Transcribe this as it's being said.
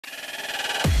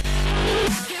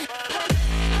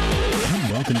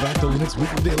welcome back to Linux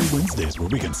Weekly Daily Wednesdays, where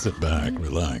we can sit back,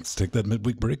 relax, take that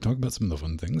midweek break, talk about some of the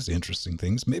fun things, the interesting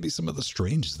things, maybe some of the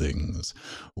strange things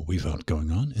we've had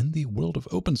going on in the world of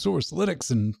open source,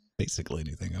 Linux, and basically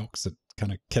anything else that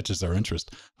kind of catches our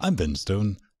interest. I'm Ben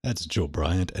Stone, that's Joe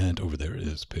Bryant, and over there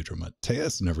is Pedro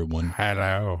Mateus, and everyone.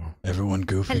 Hello. Everyone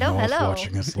goofing off,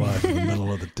 watching us live in the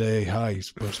middle of the day. Hi, you're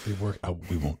supposed to be working. Oh,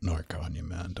 we won't narc on you,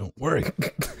 man. Don't worry.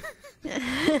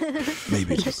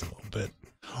 Maybe just a little bit.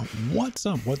 What's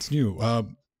up? What's new?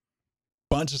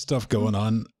 Bunch of stuff going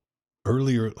on.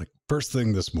 Earlier, like first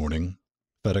thing this morning,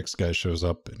 FedEx guy shows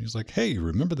up and he's like, "Hey,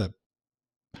 remember that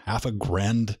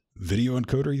 $500,000 video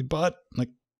encoder you bought like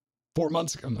 4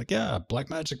 months ago?" I'm like, "Yeah,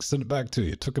 Blackmagic sent it back to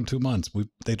you. It took them 2 months.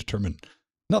 They determined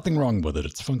nothing wrong with it.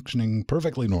 It's functioning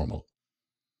perfectly normal."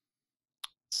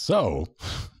 So,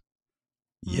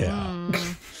 yeah.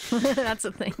 That's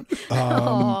a thing.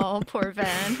 Oh, poor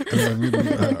Ben.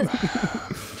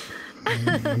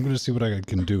 I'm going to see what I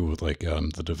can do with like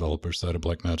the developer side of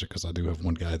Blackmagic, because I do have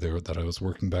one guy there that I was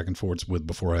working back and forwards with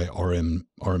before I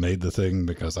RMA'd the thing,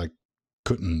 because I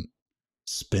couldn't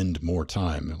spend more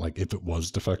time. Like if it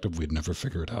was defective, we'd never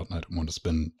figure it out, and I don't want to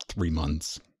spend 3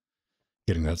 months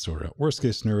getting that sorted out. Worst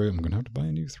case scenario, I'm going to have to buy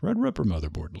a new Threadripper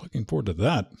motherboard. Looking forward to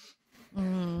that.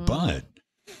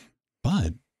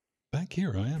 But back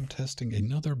here, I am testing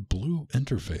another blue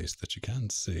interface that you can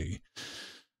see.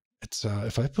 It's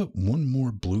if I put one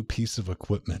more blue piece of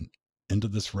equipment into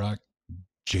this rack,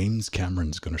 James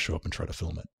Cameron's going to show up and try to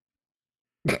film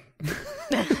it.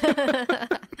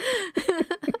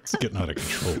 It's getting out of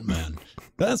control, man.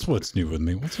 That's what's new with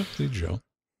me. What's up with you, Joe?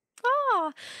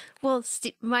 Oh, well,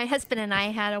 my husband and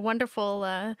I had a wonderful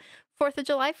 4th of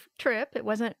July trip. It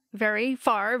wasn't very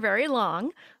far, very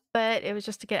long, but it was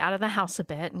just to get out of the house a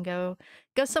bit and go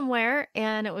somewhere.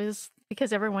 And it was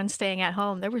because everyone's staying at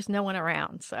home. There was no one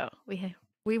around, so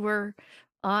we were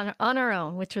on our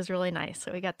own, which was really nice.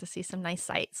 So we got to see some nice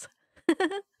sights.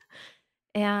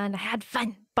 And I had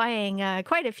fun buying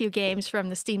quite a few games from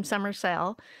the Steam Summer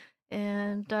Sale.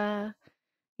 And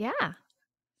yeah,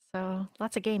 so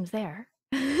lots of games there.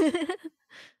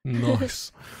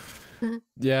 Nice.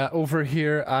 Yeah, over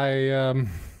here I've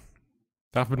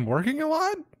been working a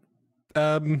lot.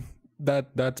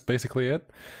 That's basically it.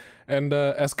 And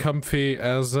as comfy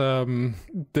as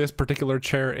this particular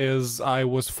chair is, I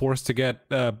was forced to get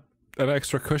an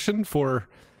extra cushion for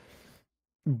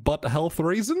butt health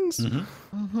reasons.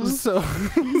 So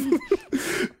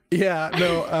yeah,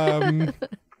 no,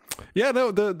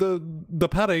 the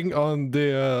padding on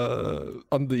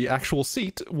the actual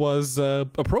seat was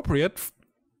appropriate,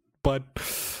 but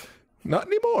not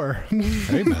anymore.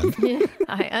 Hey, man. Yeah,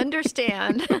 I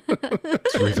understand.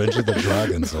 It's Revenge of the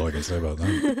Dragon, that's all I can say about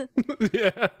that.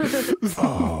 Yeah.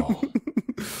 Oh.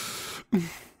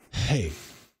 Hey,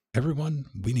 everyone,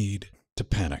 we need to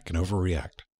panic and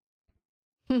overreact.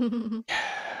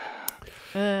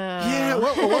 Yeah,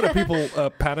 well, a lot of people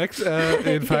panicked.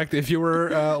 In fact, if you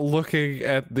were looking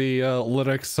at the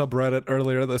Linux subreddit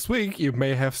earlier this week, you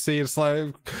may have seen it's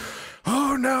like,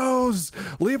 "Oh no,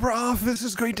 LibreOffice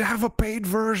is going to have a paid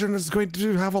version, it's going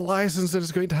to have a license, and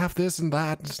it's going to have this and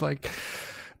that." It's like,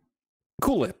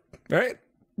 cool it, right?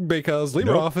 Because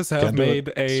LibreOffice have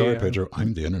made a... Sorry, Pedro,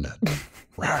 I'm the internet.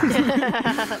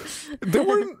 They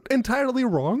weren't entirely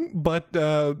wrong, but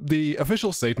the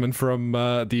official statement from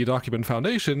the Document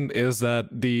Foundation is that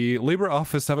the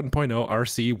LibreOffice 7.0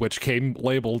 RC, which came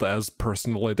labeled as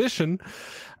Personal Edition,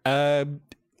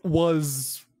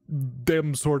 was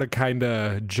them sort of kind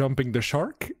of jumping the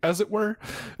shark, as it were,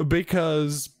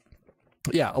 because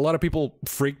yeah, a lot of people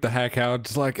freaked the heck out.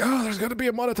 It's like, oh, there's going to be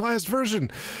a monetized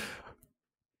version.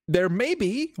 There may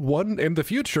be one in the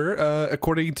future.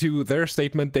 According to their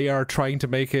statement, they are trying to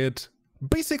make it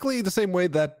basically the same way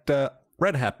that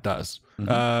Red Hat does.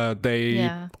 They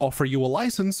offer you a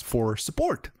license for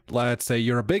support. Let's say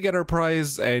you're a big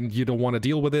enterprise and you don't want to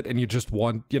deal with it and you just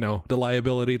want, you know, the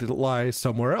liability to lie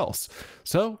somewhere else.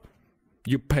 So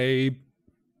you pay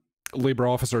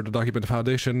LibreOffice or the Document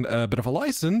Foundation a bit of a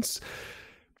license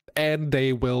and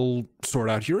they will sort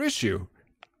out your issue.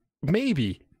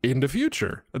 Maybe in the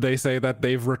future. They say that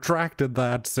they've retracted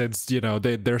that since, you know,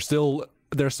 there's still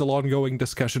ongoing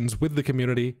discussions with the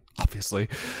community, obviously,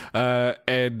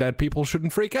 and that people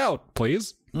shouldn't freak out,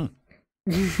 please. Sorry,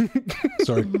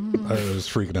 I was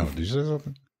freaking out. Did you say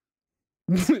something?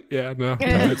 Yeah, no,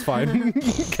 it's fine.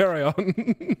 Carry on.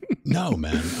 No,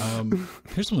 man.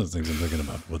 Here's one of the things I'm thinking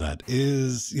about with that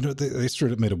is, you know, they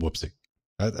straight up made a whoopsie.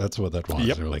 That's what that was.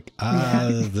 Yep. They're like,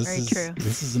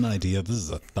 this is an idea. This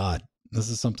is a thought. This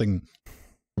is something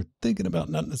we're thinking about,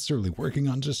 not necessarily working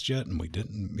on just yet, and we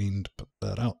didn't mean to put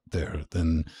that out there.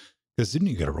 Then, Because then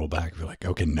you got to roll back. You're like,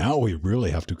 okay, now we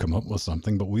really have to come up with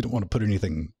something, but we don't want to put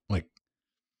anything like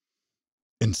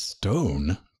in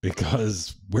stone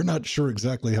because we're not sure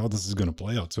exactly how this is going to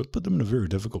play out. So it put them in a very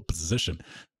difficult position.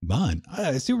 But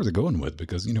I see where they're going with,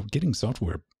 because, you know, getting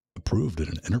software approved in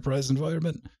an enterprise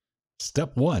environment,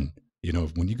 step one, you know,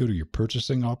 when you go to your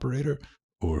purchasing operator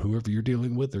or whoever you're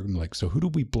dealing with, they're like, so who do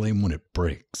we blame when it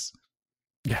breaks?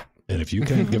 Yeah. And if you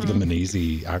can't give them an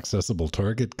easy accessible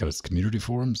target because community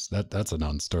forums, that's a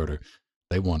non-starter.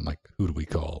 They want, like, who do we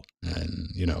call? And,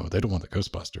 you know, they don't want the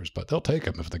Ghostbusters, but they'll take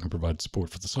them if they can provide support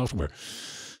for the software.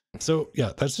 So,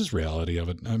 yeah, that's just reality of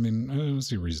it. I mean, I don't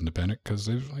see a reason to panic because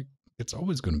it's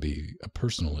always going to be a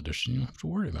personal edition you have to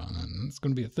worry about. And it's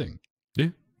going to be a thing.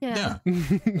 Yeah.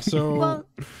 So, Well,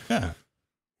 yeah.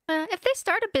 if they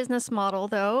start a business model,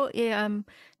 though,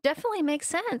 definitely makes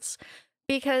sense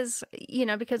because, you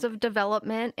know, because of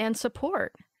development and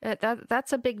support.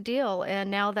 That's a big deal. And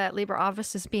now that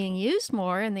LibreOffice is being used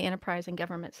more in the enterprise and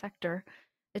government sector,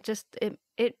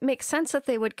 it makes sense that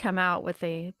they would come out with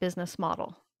a business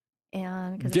model.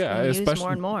 And because it's being used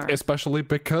more and more. Especially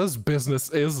because business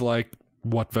is like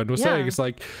what Ven was saying. It's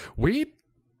like, we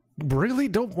really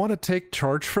don't want to take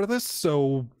charge for this.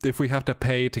 So if we have to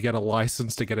pay to get a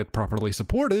license to get it properly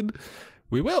supported,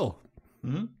 we will.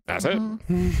 Mm-hmm. That's it.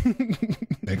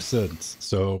 Makes sense.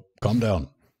 So calm down.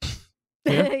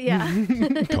 Yeah.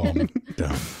 Calm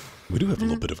down. We do have a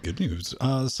little bit of good news.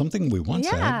 Something we once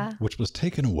had, which was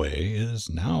taken away, is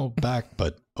now back,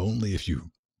 but only if you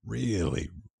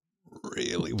really,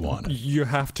 really want it. You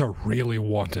have to really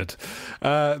want it.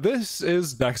 This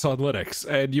is Dex on Linux,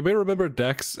 and you may remember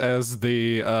Dex as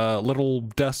the little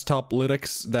desktop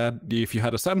Linux that if you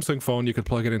had a Samsung phone, you could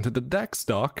plug it into the Dex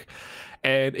dock,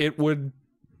 and it would,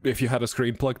 if you had a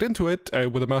screen plugged into it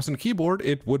with a mouse and keyboard,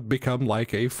 it would become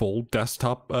like a full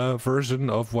desktop version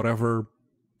of whatever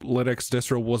Linux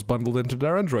distro was bundled into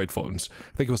their Android phones.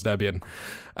 I think it was Debian.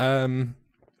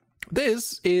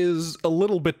 This is a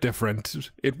little bit different.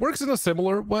 It works in a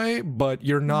similar way, but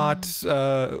you're not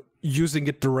using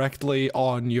it directly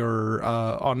on your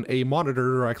on a monitor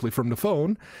directly from the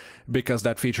phone, because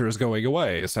that feature is going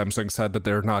away. Samsung said that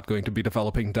they're not going to be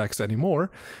developing Dex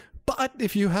anymore. But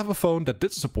if you have a phone that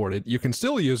did support it, you can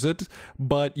still use it,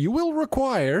 but you will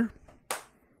require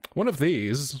one of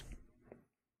these.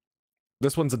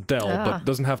 This one's a Dell, but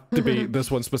doesn't have to be this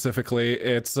one specifically.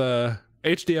 It's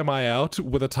HDMI out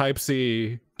with a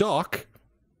Type-C dock,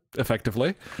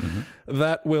 effectively,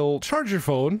 that will charge your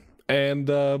phone.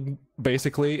 And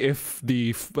basically, if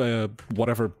the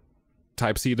whatever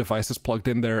Type-C device is plugged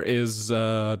in there is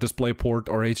DisplayPort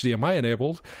or HDMI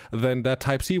enabled, then that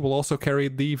Type-C will also carry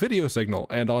the video signal.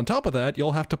 And on top of that,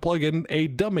 you'll have to plug in a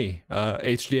dummy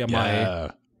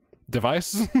HDMI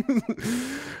device.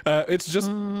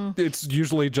 It's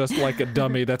usually just like a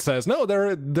dummy that says, no,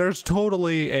 there's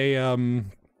totally a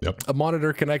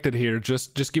monitor connected here.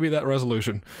 Just give me that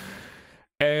resolution.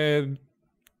 And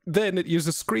then it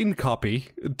uses screen copy,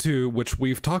 to which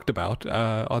we've talked about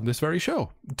on this very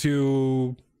show,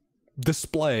 to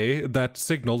display that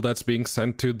signal that's being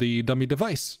sent to the dummy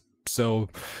device. So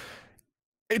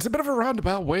it's a bit of a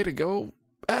roundabout way to go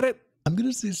at it. I'm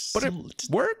going to say, but it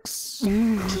works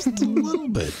just a little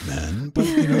bit, man. But,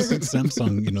 you know, since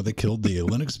Samsung, you know, they killed the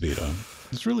Linux beta,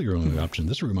 it's really your only option.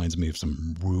 This reminds me of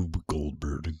some Rube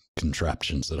Goldberg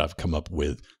contraptions that I've come up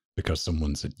with because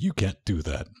someone said, you can't do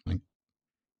that. Like,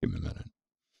 give me a minute.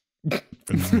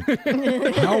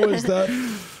 How is that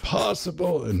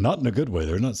possible? And not in a good way.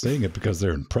 They're not saying it because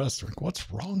they're impressed. They're like,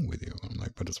 what's wrong with you? I'm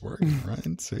like, but it's working, right?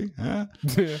 See? I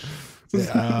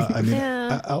mean,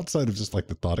 outside of just like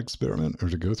the thought experiment or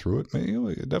to go through it, maybe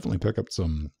you definitely pick up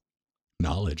some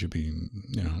knowledge. It'd be,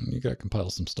 you know, you got to compile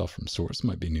some stuff from source. It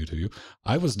might be new to you.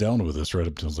 I was down with this right up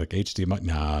until I was like, HDMI.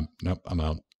 Nah, nope, I'm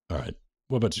out. All right.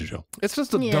 What about you, Joe? It's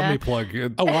just a dummy plug.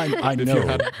 Oh, I know,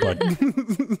 but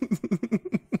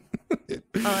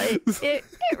it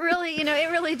really, you know,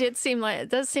 it really does seem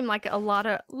like a lot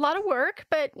of work,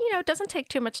 but you know, it doesn't take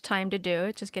too much time to do.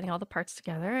 It's just getting all the parts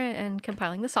together and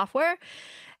compiling the software.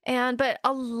 But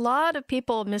a lot of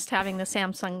people missed having the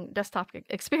Samsung desktop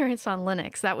experience on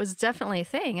Linux. That was definitely a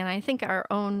thing. And I think our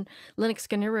own Linux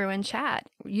Guru in chat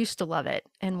used to love it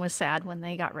and was sad when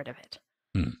they got rid of it.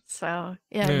 So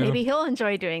yeah, maybe he'll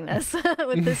enjoy doing this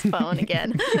with this phone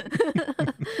again.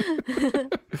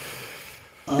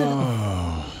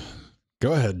 Oh,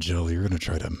 go ahead, Jill. You're going to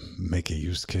try to make a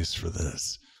use case for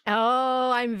this.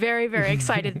 Oh, I'm very, very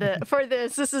excited for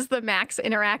this. This is the MaXX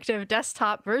Interactive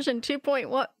Desktop version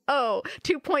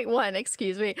 2.1,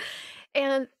 excuse me.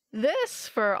 And this,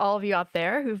 for all of you out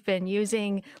there who've been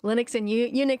using Linux and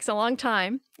Unix a long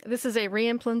time, this is a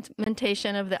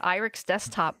re-implementation of the MaXX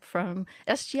Desktop from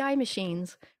SGI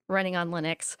machines running on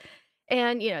Linux.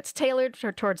 And, it's tailored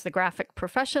towards the graphic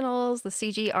professionals, the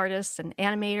CG artists and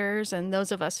animators, and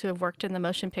those of us who have worked in the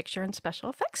motion picture and special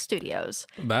effects studios.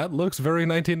 That looks very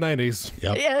 1990s.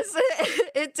 Yep. Yes,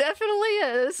 it definitely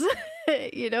is.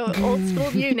 Old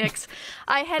school Unix.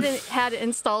 I hadn't had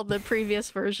installed the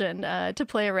previous version to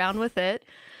play around with it.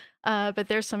 But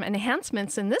there's some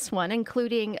enhancements in this one,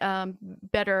 including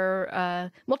better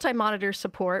multi-monitor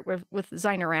support with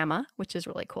Zynorama, which is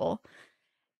really cool.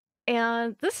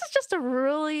 And this is just a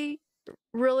really,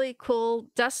 really cool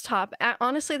desktop,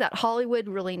 honestly, that Hollywood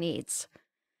really needs.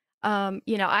 I'd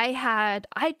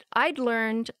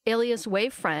learned Alias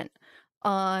Wavefront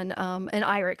on an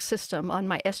MaXX system on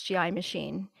my SGI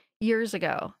machine years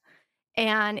ago.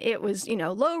 And it was,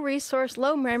 low resource,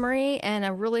 low memory, and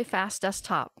a really fast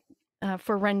desktop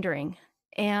for rendering.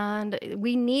 And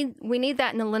we need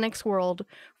that in the Linux world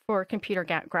for computer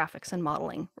graphics and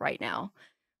modeling right now.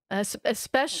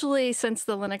 Especially since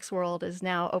the Linux world is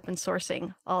now open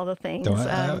sourcing all the things. No,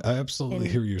 I absolutely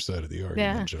hear your side of the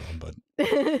argument, John, but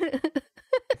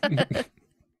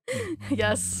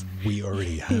yes, we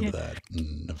already have that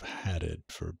and have had it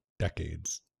for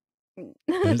decades.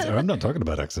 I'm not talking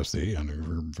about XFC. I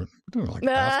mean, we're talking like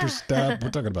After Step. We're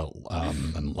talking about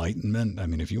Enlightenment. I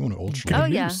mean, if you want to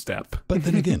ultra step. But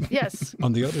then again, yes.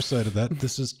 On the other side of that,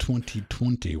 this is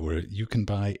 2020, where you can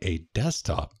buy a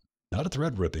desktop. Not a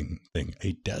thread ripping thing,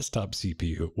 a desktop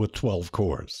CPU with 12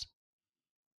 cores.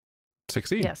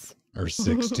 16. Yes. Or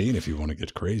 16 if you want to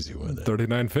get crazy with it.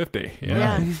 3950.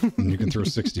 Yeah. Right. And you can throw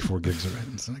 64 gigs of it.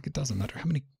 It's like, it doesn't matter how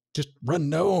many, just run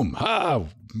GNOME.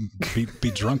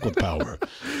 Be drunk with power.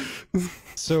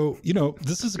 So,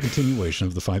 this is a continuation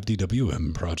of the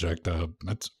 5DWM project.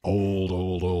 That's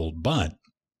old, but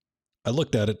I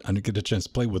looked at it. I didn't get a chance to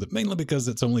play with it, mainly because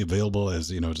it's only available as,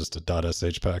 just a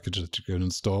 .sh package that you can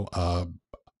install.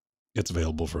 It's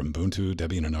available for Ubuntu,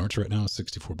 Debian, and Arch right now,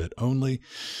 64-bit only.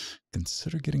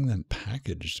 Consider getting that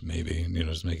packaged, maybe,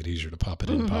 just make it easier to pop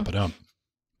it in, pop it out.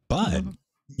 But,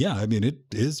 yeah, I mean, it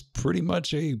is pretty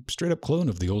much a straight-up clone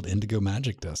of the old Indigo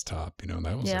Magic desktop.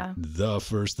 That was like the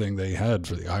first thing they had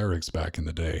for the MaXX back in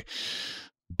the day.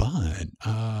 But,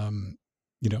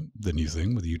 the new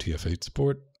thing with UTF-8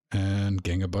 support, and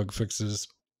gang of bug fixes.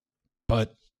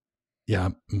 But yeah,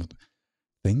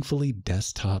 thankfully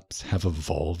desktops have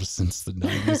evolved since the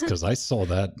 90s, because I saw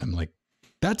that and I'm like,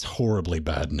 that's horribly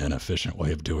bad and inefficient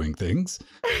way of doing things.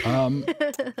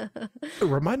 It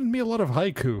reminded me a lot of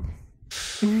Haiku.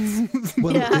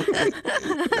 Well,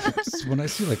 when I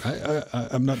see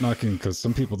I'm not knocking, because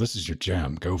some people, this is your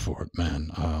jam, go for it,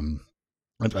 man.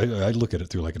 I look at it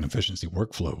through like an efficiency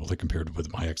workflow, like compared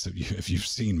with MaXX. If you've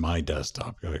seen my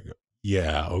desktop, you're like,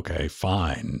 yeah, okay,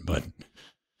 fine, but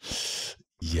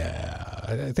yeah,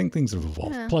 I think things have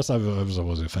evolved. Yeah. Plus, I was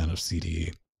always a fan of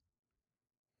CDE.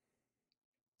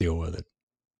 Deal with it.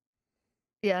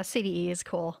 Yeah, CDE is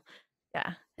cool.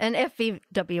 Yeah, and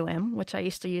FVWM, which I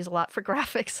used to use a lot for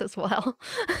graphics as well.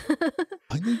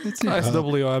 I think that's it.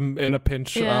 SWM in a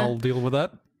pinch. Yeah. I'll deal with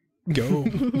that. Go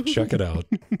check it out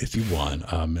if you want.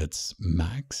 It's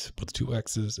MaXX with 2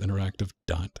 X's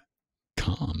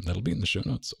interactive.com. That'll be in the show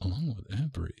notes along with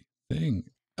everything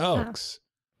else.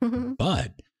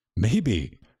 But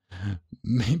maybe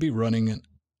running an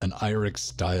MaXX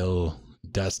style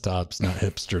desktop's not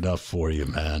hipster enough for you,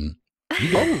 man.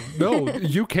 Oh no,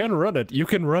 you can run it. You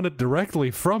can run it directly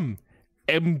from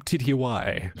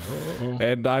MTTY.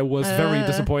 And I was very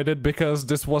disappointed because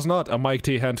this was not a Mike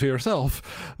T hand to yourself.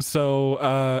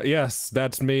 So yes,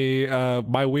 that's me,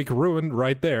 my week ruined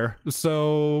right there.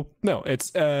 So no,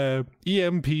 it's EMPTTY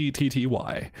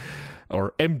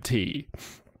or MT.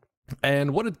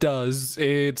 And what it does,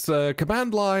 it's a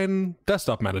command line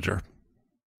desktop manager.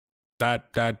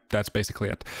 That's basically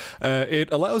it. It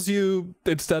allows you,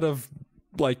 instead of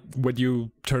like when you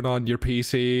turn on your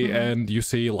PC and you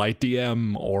see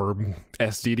LightDM or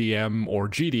SDDM or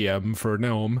GDM for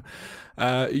GNOME,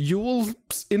 you will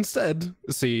instead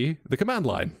see the command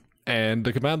line. And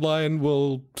the command line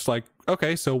will, it's like,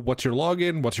 okay, so what's your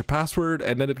login, what's your password,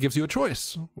 and then it gives you a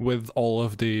choice with all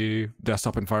of the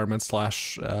desktop environment /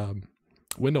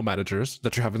 window managers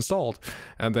that you have installed.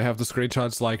 And they have the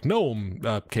screenshots like GNOME,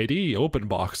 KDE,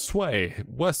 OpenBox, Sway,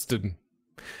 Weston's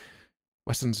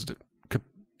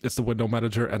it's the window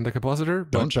manager and the compositor.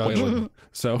 Don't judge.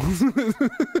 So,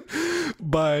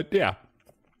 but yeah,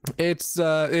 it's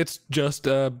just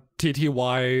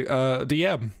TTY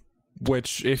DM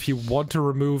which if you want to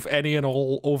remove any and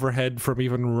all overhead from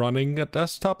even running a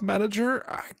desktop manager,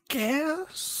 I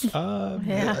guess.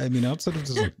 Yeah. I mean, outside of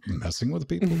just like messing with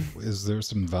people, is there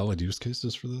some valid use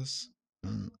cases for this?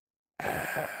 I'm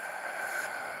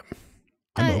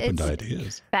open to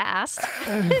ideas. Fast.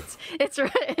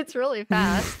 It's really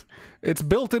fast. It's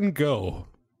built in Go.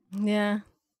 Yeah.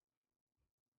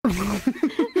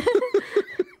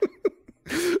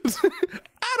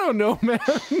 I don't know, man.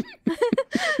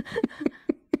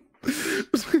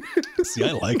 See,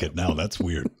 I like it now. That's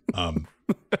weird.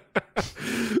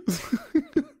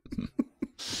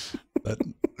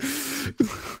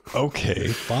 Okay,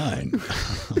 fine.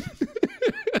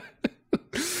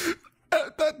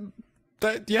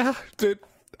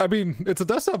 I mean, it's a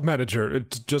desktop manager.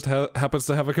 It just happens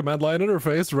to have a command line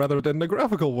interface rather than a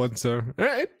graphical one. So, all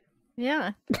right.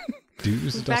 Yeah. Do you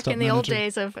use a Back desktop in the manager? old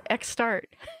days of Xstart.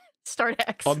 Start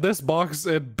X. On this box,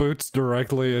 it boots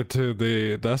directly into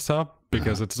the desktop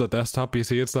because it's a desktop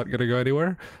PC. It's not going to go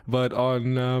anywhere. But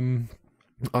on the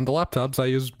laptops, I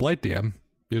use LightDM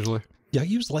usually. Yeah, I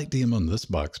use LightDM on this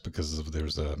box because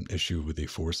there's an issue with the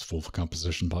forceful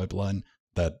composition pipeline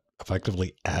that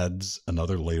effectively adds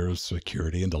another layer of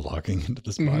security into logging into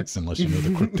this box unless you know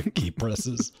the cryptic key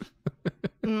presses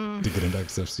to get into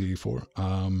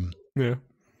XFCE4. Yeah.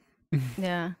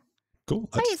 Yeah. Cool.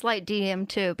 I use LightDM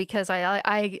too because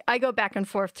I go back and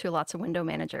forth to lots of window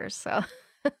managers, so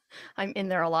I'm in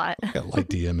there a lot. I got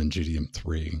LightDM and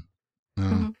GDM3.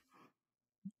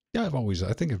 Yeah,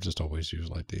 I think I've just always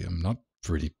used LightDM, not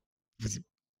for any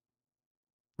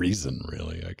reason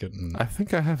really. I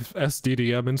think I have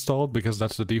SDDM installed because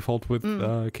that's the default with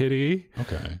KDE.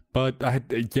 Okay. But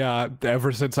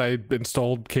ever since I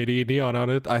installed KDE Neon on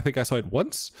it, I think I saw it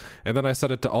once, and then I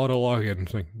set it to auto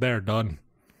login. Like, they're done.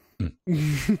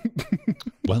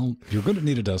 Well, you're going to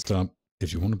need a desktop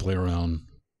if you want to play around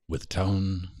with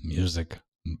Tone Music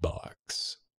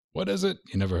Box. What is it?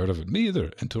 You never heard of it? Me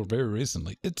either, until very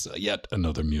recently. It's yet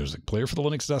another music player for the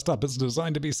Linux desktop. It's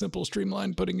designed to be simple,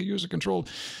 streamlined, putting a user control.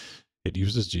 It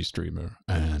uses GStreamer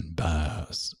and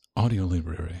Bass audio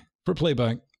library for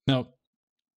playback. Now,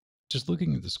 just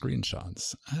looking at the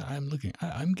screenshots, I'm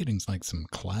getting like some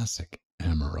classic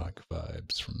Amarok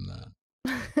vibes from that.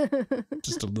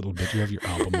 Just a little bit. You have your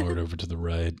album art over to the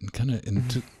right, and kind of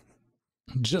into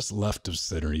just left of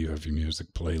center, you have your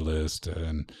music playlist,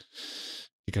 and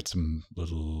you got some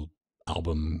little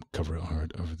album cover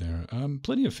art over there.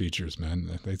 Plenty of features,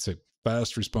 man. They'd say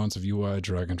fast, responsive UI,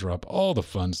 drag and drop, all the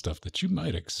fun stuff that you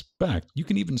might expect. You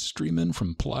can even stream in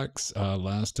from Plex,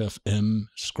 Last.fm,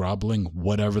 Scrobbling,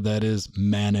 whatever that is.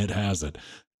 Man, it has it.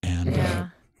 And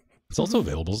it's also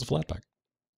available as a flatpak.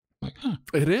 Like,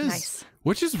 it is, nice.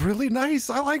 Which is really nice.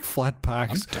 I like flat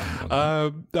packs.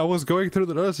 I was going through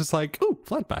the notes. It's like, ooh,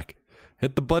 flat pack.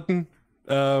 Hit the button.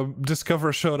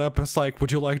 Discover showed up. It's like,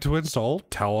 would you like to install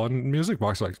Talon Music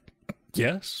Box? Like,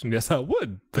 yes, I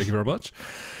would. Thank you very much.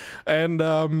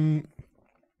 And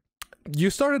you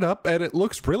start it up, and it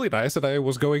looks really nice. And I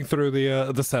was going through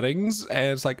the settings,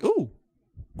 and it's like, ooh,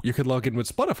 you can log in with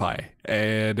Spotify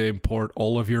and import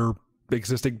all of your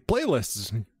existing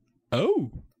playlists.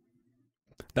 Oh.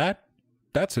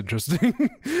 That's interesting.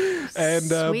 And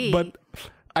but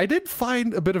I did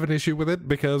find a bit of an issue with it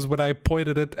because when I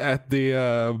pointed it at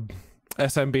the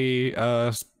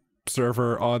SMB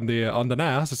server on the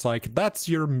NAS, it's like, that's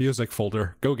your music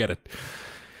folder, go get it.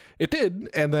 It did,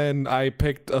 and then I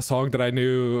picked a song that I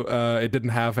knew it didn't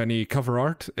have any cover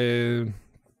art in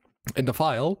the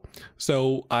file,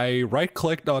 so I right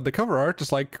clicked on the cover art,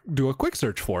 just like do a quick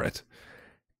search for it.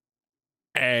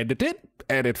 And it did,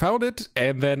 and it found it,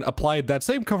 and then applied that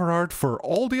same cover art for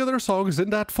all the other songs in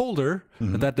that folder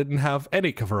that didn't have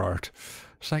any cover art.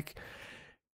 It's like,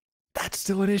 that's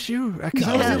still an issue? Because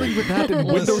I was dealing with that in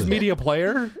Windows Media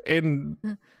Player in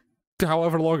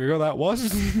however long ago that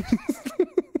was.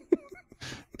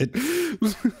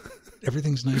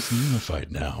 Everything's nice and unified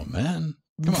now, man.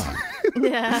 Come on.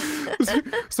 Yeah.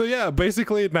 So yeah,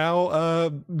 basically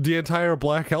now the entire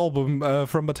Black Album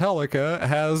from Metallica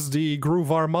has the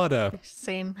Groove Armada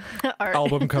Same art.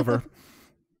 album cover.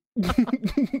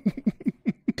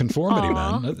 Conformity,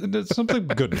 man. There's something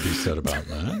good to be said about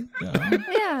that.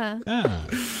 Yeah.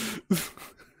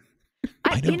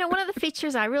 One of the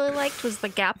features I really liked was the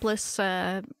gapless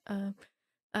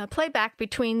playback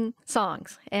between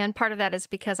songs, and part of that is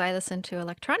because I listen to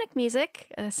electronic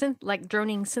music, like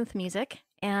droning synth music,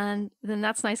 and then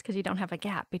that's nice because you don't have a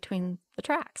gap between the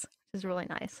tracks, which is really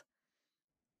nice.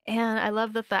 And I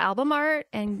love that the album art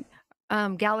and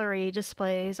gallery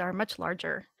displays are much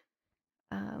larger.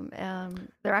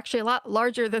 They're actually a lot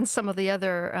larger than some of the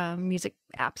other music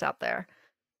apps out there.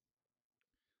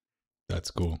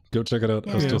 That's cool. Go check it out.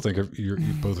 I Yeah. still think you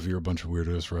both of you are a bunch of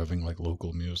weirdos for having like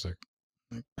local music.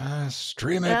 Like,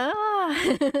 stream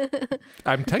it.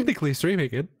 I'm technically streaming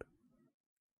it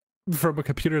from a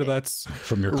computer that's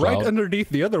From your right cloud. underneath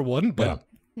the other one, but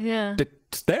Yeah.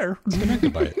 it's there. It's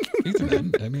connected by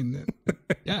Ethernet. I mean,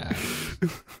 yeah.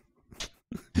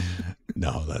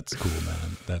 No, that's cool,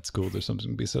 man. That's cool. There's something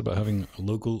to be said about having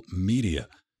local media.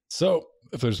 So,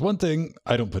 if there's one thing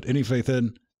I don't put any faith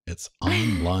in, it's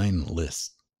online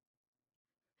lists.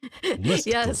 Yes.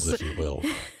 Listicles, if you will.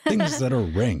 Things that are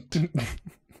ranked.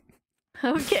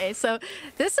 Okay, so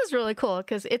this is really cool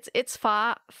because it's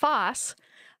FOSS,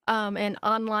 an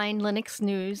online Linux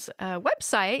news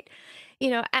website. You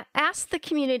know, asked the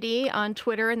community on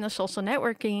Twitter and the social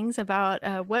networkings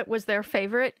about what was their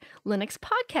favorite Linux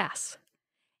podcasts.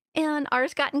 And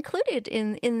ours got included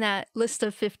in that list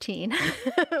of 15,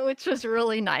 which was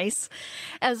really nice,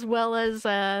 as well as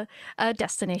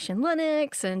Destination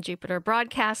Linux and Jupiter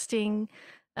Broadcasting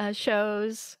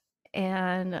shows,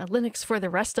 and Linux for the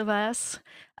Rest of Us.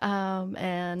 And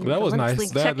That the was Linux nice.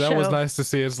 Link That Tech was Show. nice to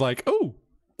see. It's like, oh,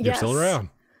 you're still Yes. around.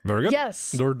 Very good.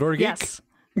 Yes. Door Geek. Yes.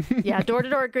 Yeah,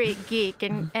 door-to-door geek,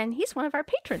 and he's one of our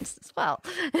patrons as well.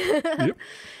 Yep.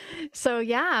 So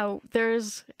yeah,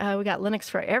 there's we got Linux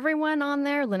for Everyone on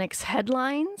there, Linux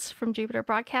Headlines from Jupiter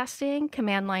Broadcasting,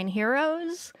 Command Line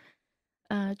Heroes,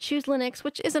 Choose Linux,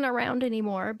 which isn't around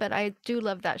anymore, but I do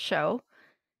love that show,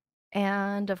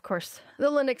 and of course the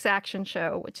Linux Action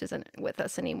Show, which isn't with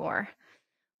us anymore.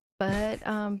 But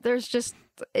there's just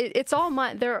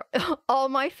they're all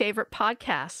my favorite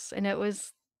podcasts, and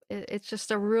it's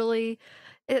just a really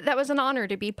that was an honor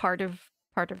to be part of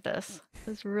this. It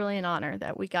was really an honor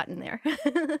that we got in there.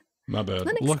 My bad.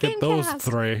 Linux Look at those Gamecast.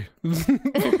 3.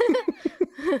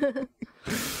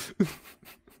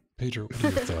 Pedro, what are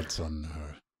your thoughts on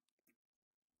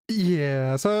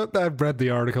Yeah, so I've read the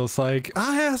article. It's like,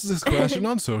 I asked this question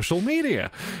on social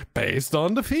media based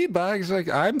on the feedback. It's like,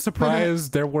 I'm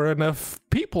surprised there were enough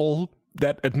people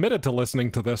that admitted to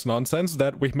listening to this nonsense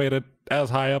that we made it as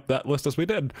high up that list as we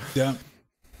did. Yeah,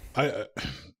 I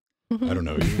don't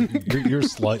know. You're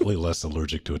slightly less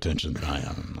allergic to attention than I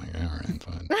am. I'm like, all right,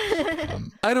 fine.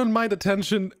 I don't mind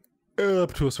attention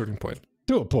up to a certain point.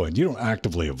 To a point, you don't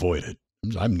actively avoid it.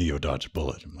 I'm Neo Dodge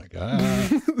Bullet. I'm like,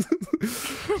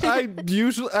 I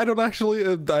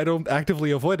don't actively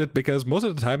avoid it because most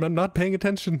of the time I'm not paying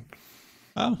attention.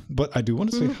 Oh, but I do want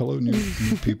to say hello, new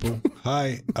people.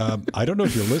 Hi. I don't know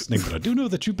if you're listening, but I do know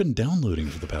that you've been downloading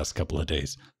for the past couple of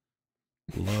days.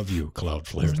 Love you,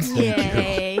 Cloudflare.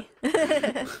 Thank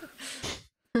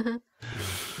you.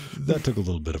 That took a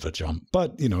little bit of a jump,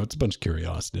 but you know, it's a bunch of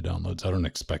curiosity downloads. I don't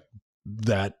expect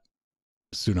that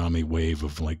tsunami wave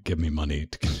of like, give me money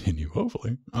to continue,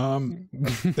 hopefully.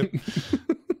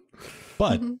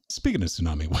 But speaking of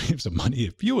tsunami waves of money,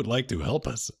 if you would like to help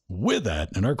us with that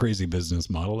and our crazy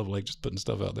business model of like just putting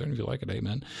stuff out there, and if you like it,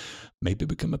 amen, maybe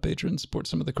become a patron, support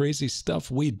some of the crazy stuff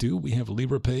we do. We have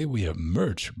LibrePay, we have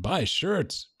merch, buy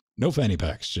shirts, no fanny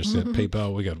packs, just at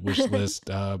PayPal. We got Wishlist,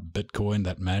 Bitcoin,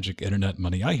 that magic internet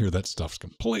money. I hear that stuff's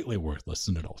completely worthless.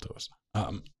 Send it all to us.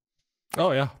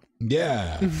 Oh, yeah.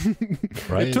 Yeah.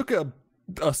 Right? It took a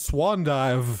swan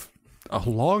dive a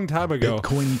long time ago.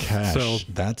 Bitcoin Cash. So,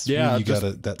 that's yeah, where you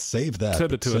gotta save that.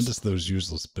 send it to Send us. us those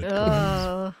useless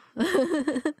Bitcoins.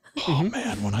 Oh. Oh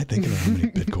man, when I think of how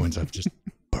many Bitcoins I've just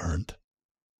burned.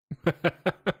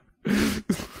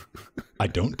 I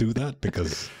don't do that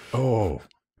because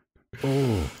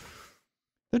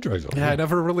that drives a Yeah, I lot.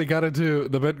 never really got into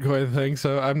the Bitcoin thing,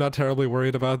 so I'm not terribly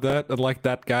worried about that. And like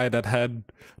that guy that had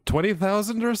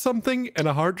 20,000 or something in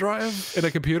a hard drive in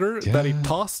a computer that he Yeah.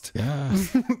 tossed. Yeah.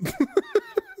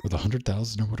 With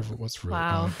 100,000 or whatever it was for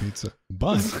Wow. pizza.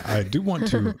 But I do want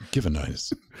to give a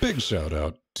nice big shout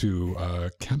out to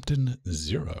Captain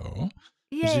Zero.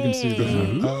 As you can see,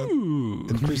 Yay. Ooh.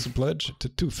 increase the pledge to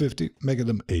 $250, making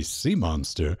them a sea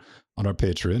monster on our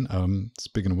Patreon.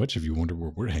 Speaking of which, if you wonder where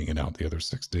we're hanging out the other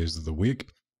 6 days of the week,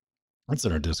 it's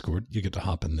in our Discord. You get to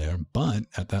hop in there, but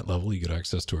at that level, you get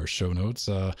access to our show notes.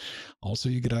 Also,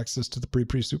 you get access to the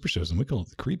pre super shows, and we call it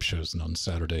the creep shows. And on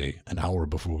Saturday, an hour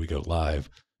before we go live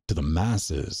to the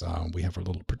masses, we have our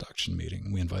little production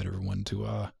meeting. We invite everyone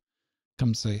to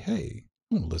come say, "Hey,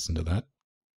 I want to listen to that."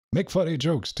 Make funny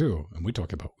jokes too, and we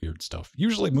talk about weird stuff.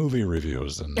 Usually movie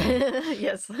reviews and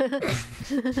Yes.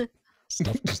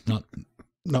 stuff just not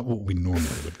what we normally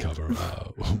would cover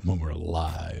when we're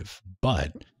live.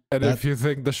 But And if you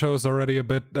think the show's already a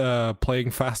bit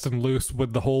playing fast and loose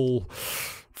with the whole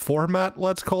format,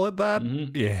 let's call it that.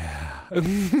 Yeah.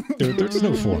 there's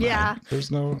no format. Yeah.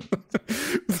 There's no.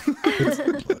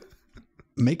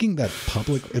 making that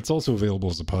public, it's also available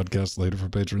as a podcast later for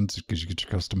patrons because you get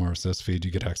your custom RSS feed,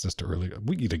 you get access to early.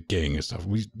 We need a gang of stuff.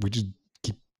 We just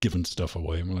keep giving stuff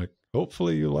away, and we're like,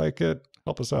 hopefully you like it.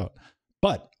 Help us out.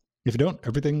 But if you don't,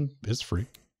 everything is free.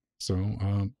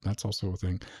 So that's also a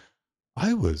thing.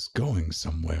 I was going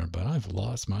somewhere, but I've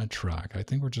lost my track. I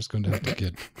think we're just going to have to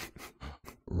get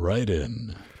right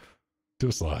in to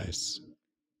a slice.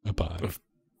 A pie.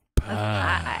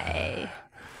 Pie.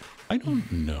 I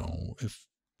don't know if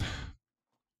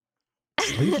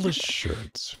sleeveless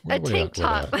shirts. A tank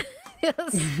top.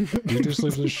 Yes. Do you do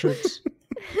sleeveless shirts?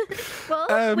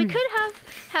 Well, we could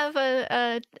have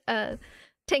a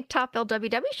tank top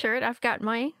LWW shirt. I've got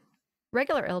my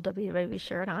regular LWW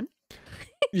shirt on.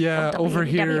 Yeah, over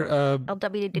here,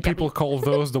 LWW. people call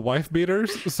those the wife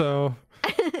beaters. So,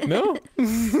 no.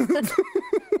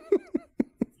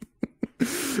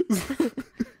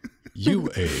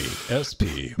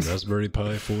 UASP Raspberry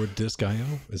Pi 4 Disk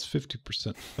IO is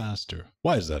 50% faster.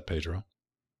 Why is that, Pedro?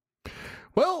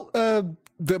 Well,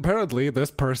 apparently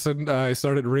this person I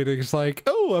started reading is like,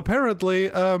 oh,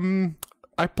 apparently,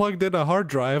 I plugged in a hard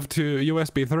drive to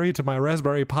USB 3 to my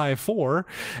Raspberry Pi 4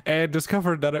 and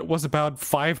discovered that it was about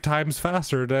 5 times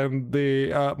faster than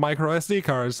the micro SD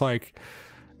card. It's like,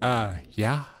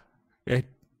 yeah,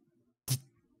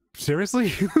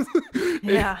 seriously?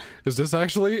 Yeah. Is this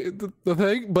actually the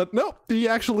thing? But no, he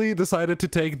actually decided to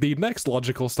take the next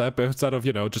logical step instead of,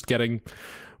 just getting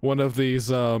one of these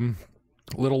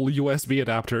little USB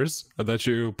adapters that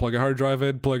you plug a hard drive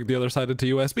in, plug the other side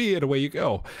into USB, and away you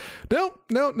go.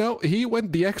 No. He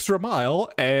went the extra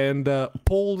mile and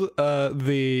pulled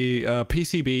the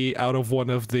PCB out of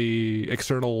one of the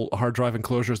external hard drive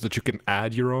enclosures that you can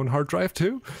add your own hard drive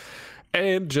to,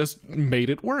 and just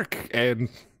made it work. And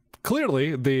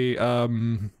clearly, the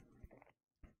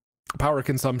power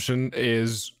consumption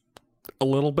is a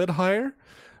little bit higher.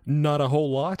 Not a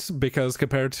whole lot, because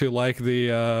compared to like the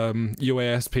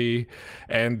UASP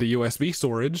and the USB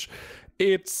storage,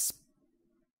 it's,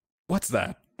 what's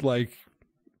that, like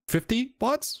 50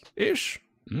 watts ish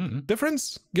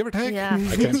difference, give or take? Yeah.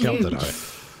 I can't count that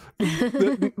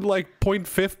high. Like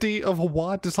 0.50 of a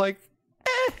watt is like,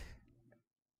 I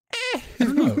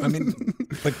don't know. I mean,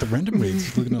 like the random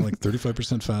rates, looking at like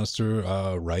 35% faster,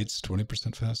 writes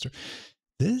 20% faster.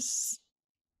 This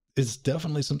is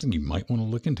definitely something you might want to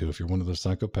look into if you're one of those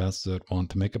psychopaths that want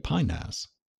to make a Pi NAS.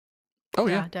 oh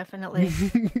yeah, Definitely.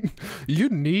 you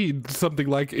need something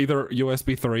like either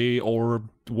USB 3 or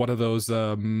one of those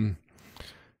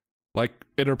like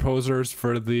interposers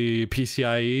for the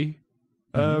PCIe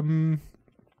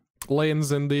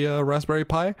lanes in the Raspberry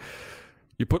Pi.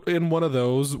 You put in one of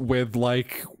those with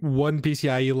like one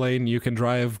PCIe lane, you can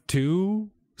drive 2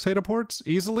 SATA ports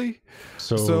easily.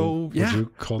 So yeah. Would you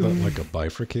call that like a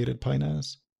bifurcated Pi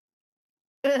NAS?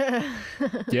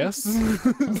 Yes.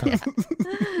 Yeah.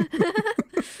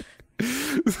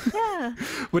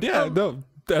 But yeah, no,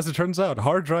 as it turns out,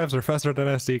 hard drives are faster than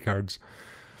SD cards.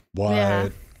 What? Yeah.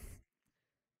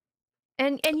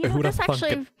 And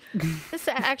Who'da this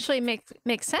actually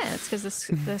makes sense, because the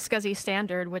SCSI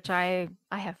standard, which I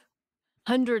have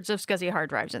hundreds of SCSI hard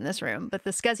drives in this room, but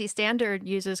the SCSI standard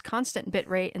uses constant bit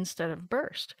rate instead of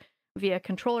burst via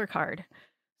controller card.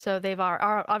 So they've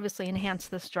obviously enhanced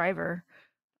this driver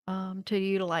to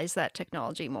utilize that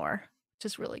technology more, which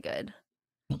is really good.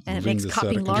 Well, and it makes the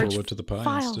copying SATA large controller to the Pi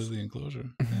files. instead of the enclosure.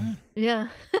 Yeah.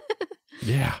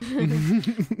 Yeah.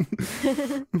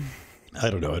 I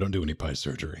don't know. I don't do any Pi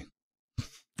surgery.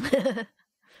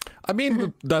 I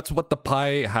mean, that's what the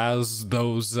Pi has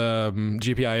those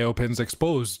GPIO pins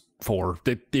exposed for.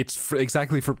 It's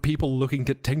exactly for people looking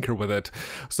to tinker with it.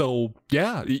 So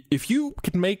yeah, if you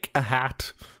can make a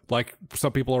hat like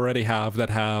some people already have that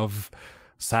have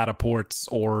SATA ports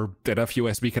or enough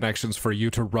USB connections for you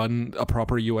to run a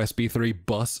proper USB 3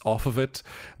 bus off of it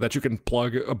that you can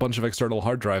plug a bunch of external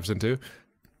hard drives into.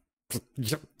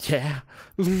 Yeah.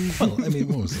 Well, I mean,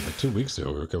 what was it? Like 2 weeks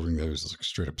ago, we were covering those like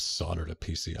straight up soldered to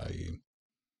PCIe.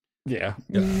 Yeah.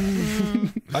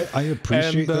 I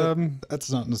appreciate that.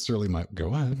 That's not necessarily my.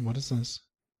 Go ahead. What is this?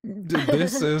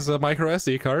 This is a micro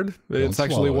SD card. It's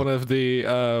actually one of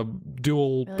the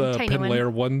dual pin layer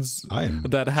ones I am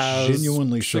that has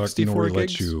genuinely shocked Nori gigs.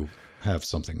 let you have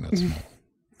something that small.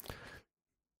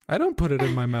 I don't put it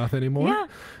in my mouth anymore. Yeah.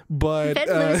 But Ben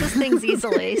loses things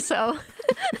easily, so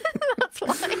that's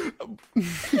why.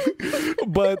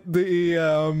 But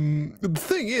the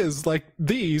thing is, like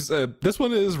these, this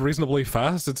one is reasonably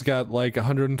fast. It's got like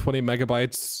 120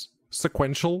 megabytes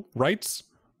sequential writes,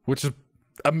 which is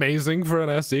amazing for an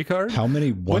SD card. How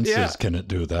many onces can it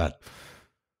do that?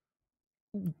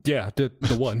 Yeah, the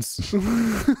ones.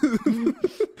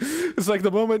 It's like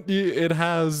the moment it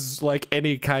has like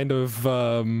any kind of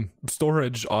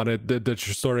storage on it that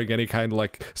you're storing any kind of,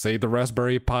 like, say, the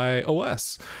Raspberry Pi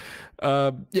OS.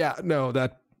 Yeah, no,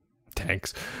 that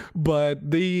tanks.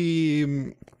 But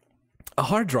the a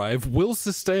hard drive will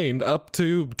sustain up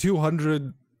to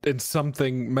 200 and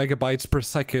something megabytes per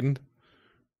second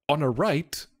on a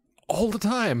write all the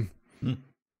time.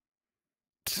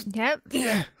 Yep.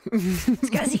 Yeah.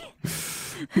 Scuzzy.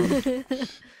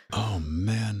 Oh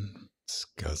man,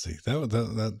 Scuzzy.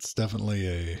 That's definitely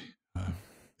a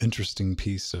interesting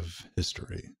piece of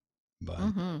history. But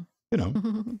you know,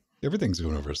 everything's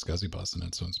going over a Scuzzy bus in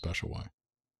its own special way.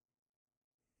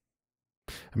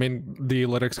 I mean, the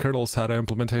Linux kernel SATA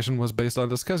implementation was based on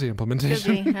the Scuzzy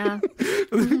implementation. Scuzzy, yeah.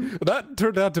 That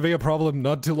turned out to be a problem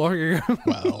not too long ago.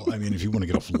 Well, I mean, if you want to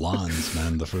get off lawns,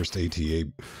 man, the first ATA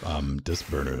disk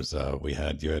burners you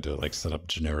had to like set up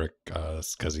generic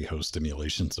Scuzzy host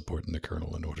emulation support in the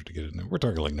kernel in order to get it in there. We're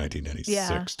talking like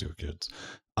 1996 too, kids.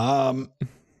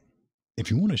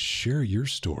 If you want to share your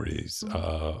stories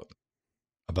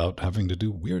about having to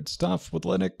do weird stuff with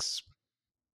Linux,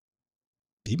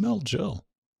 email Jill.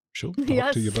 She'll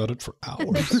talk to you about it for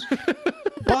hours.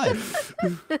 But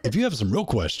if you have some real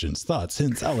questions, thoughts,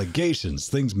 hints, allegations,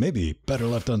 things maybe better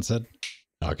left unsaid,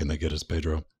 how can they get us,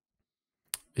 Pedro?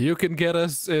 You can get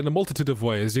us in a multitude of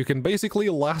ways. You can basically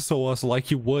lasso us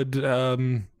like you would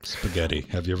spaghetti.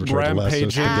 Have you ever tried to lasso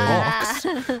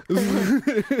spaghetti?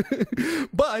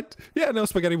 But yeah, no,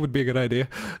 spaghetti would be a good idea.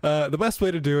 The best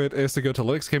way to do it is to go to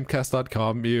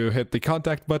linuxgamecast.com. You hit the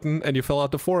contact button and you fill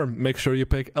out the form. Make sure you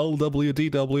pick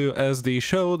LWDW as the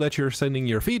show that you're sending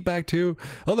your feedback to.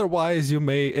 Otherwise, you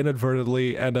may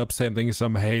inadvertently end up sending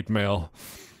some hate mail.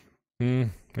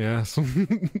 Yes.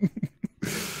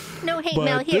 No hate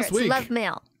mail here, it's week, love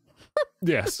mail.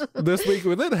 Yes, this week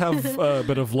we did have a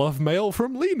bit of love mail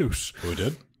from Linus. We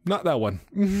did? Not that one.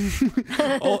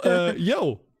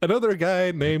 Another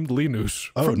guy named Linus.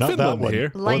 Oh, not Finland that one.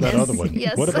 Here. Or that other one.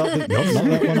 Yes. What about the... No, not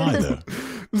that one either.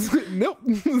 Nope.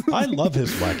 I love his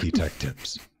wacky tech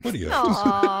tips. What do you have to say?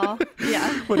 Aww,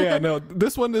 yeah. But yeah, no,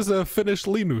 this one is a Finnish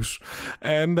Linus.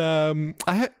 And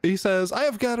he says, I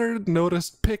have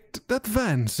picked that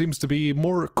Van seems to be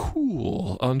more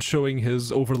cool on showing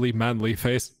his overly manly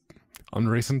face on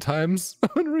recent times,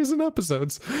 on recent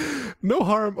episodes. No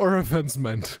harm or offense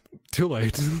meant. Too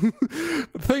late.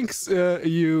 Thanks,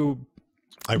 you...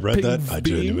 I read that. I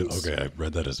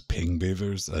read that as ping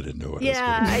beavers. I didn't know what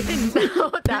I didn't know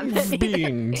what that meant.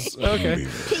 Beings. Okay.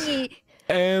 Pingy.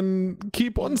 And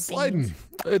keep on sliding.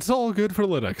 It's all good for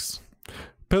Linux.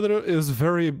 Pedro is a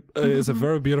very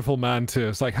beautiful man too.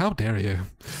 It's like, how dare you?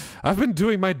 I've been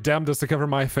doing my damnedest to cover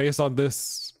my face on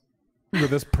this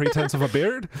with this pretense of a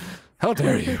beard. How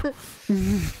dare you?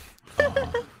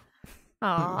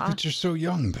 Aww. But you're so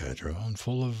young, Pedro, and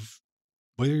full of...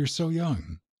 Well, you're so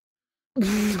young.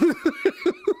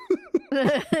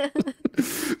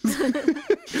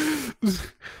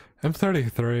 I'm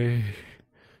 33.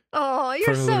 Oh, you're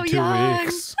for so 2 young.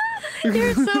 weeks.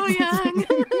 You're so young.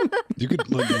 You could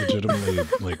like legitimately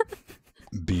like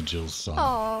be Jill's son.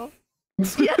 Oh.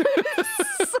 Yes.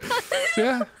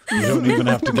 Yeah. You don't even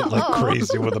have to get like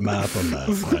crazy with the math on that.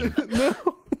 No.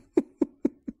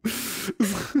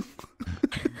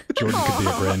 Jordan could be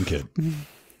a grandkid.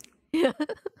 Yeah.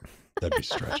 That'd be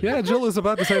stretching. Yeah, Jill is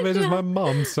about the same age as my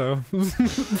mom, so.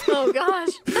 Oh gosh.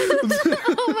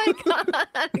 Oh my god.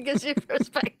 That gives you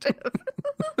perspective.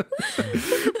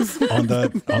 on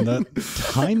that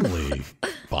timely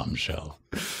bombshell,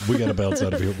 we gotta bounce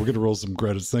out of here. We're gonna roll some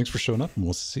credits. Thanks for showing up, and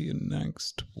we'll see you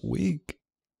next week.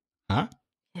 Huh?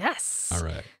 Yes. All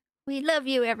right. We love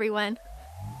you, everyone.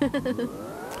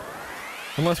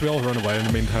 Unless we all run away in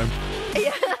the meantime.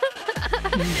 Yeah.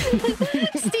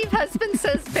 Steve Husband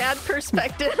says bad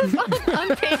perspective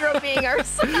on Pedro being our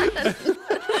son.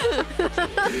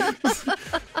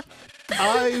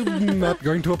 I'm not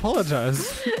going to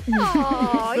apologize.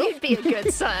 Oh, you'd be a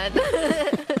good son.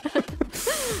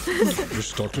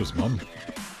 Just talk to his mom.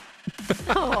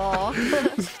 Oh.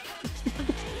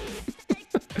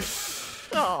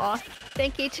 Oh.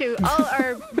 Thank you to all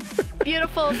our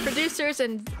beautiful producers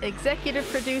and executive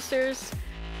producers.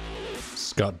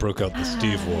 Scott broke out the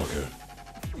Steve Walker.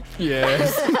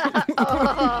 Yes.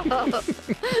 Oh.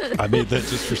 I made that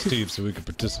just for Steve so he could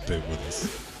participate with us.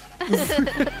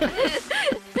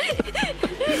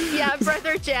 Yeah,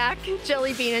 Brother Jack,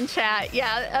 Jelly Bean in chat.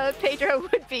 Yeah, Pedro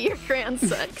would be your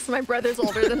grandson because my brother's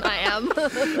older than I am.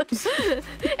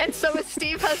 And so is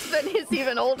Steve Husband, he's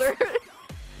even older.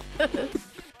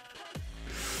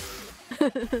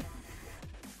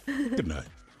 Good night.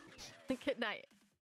 Good night.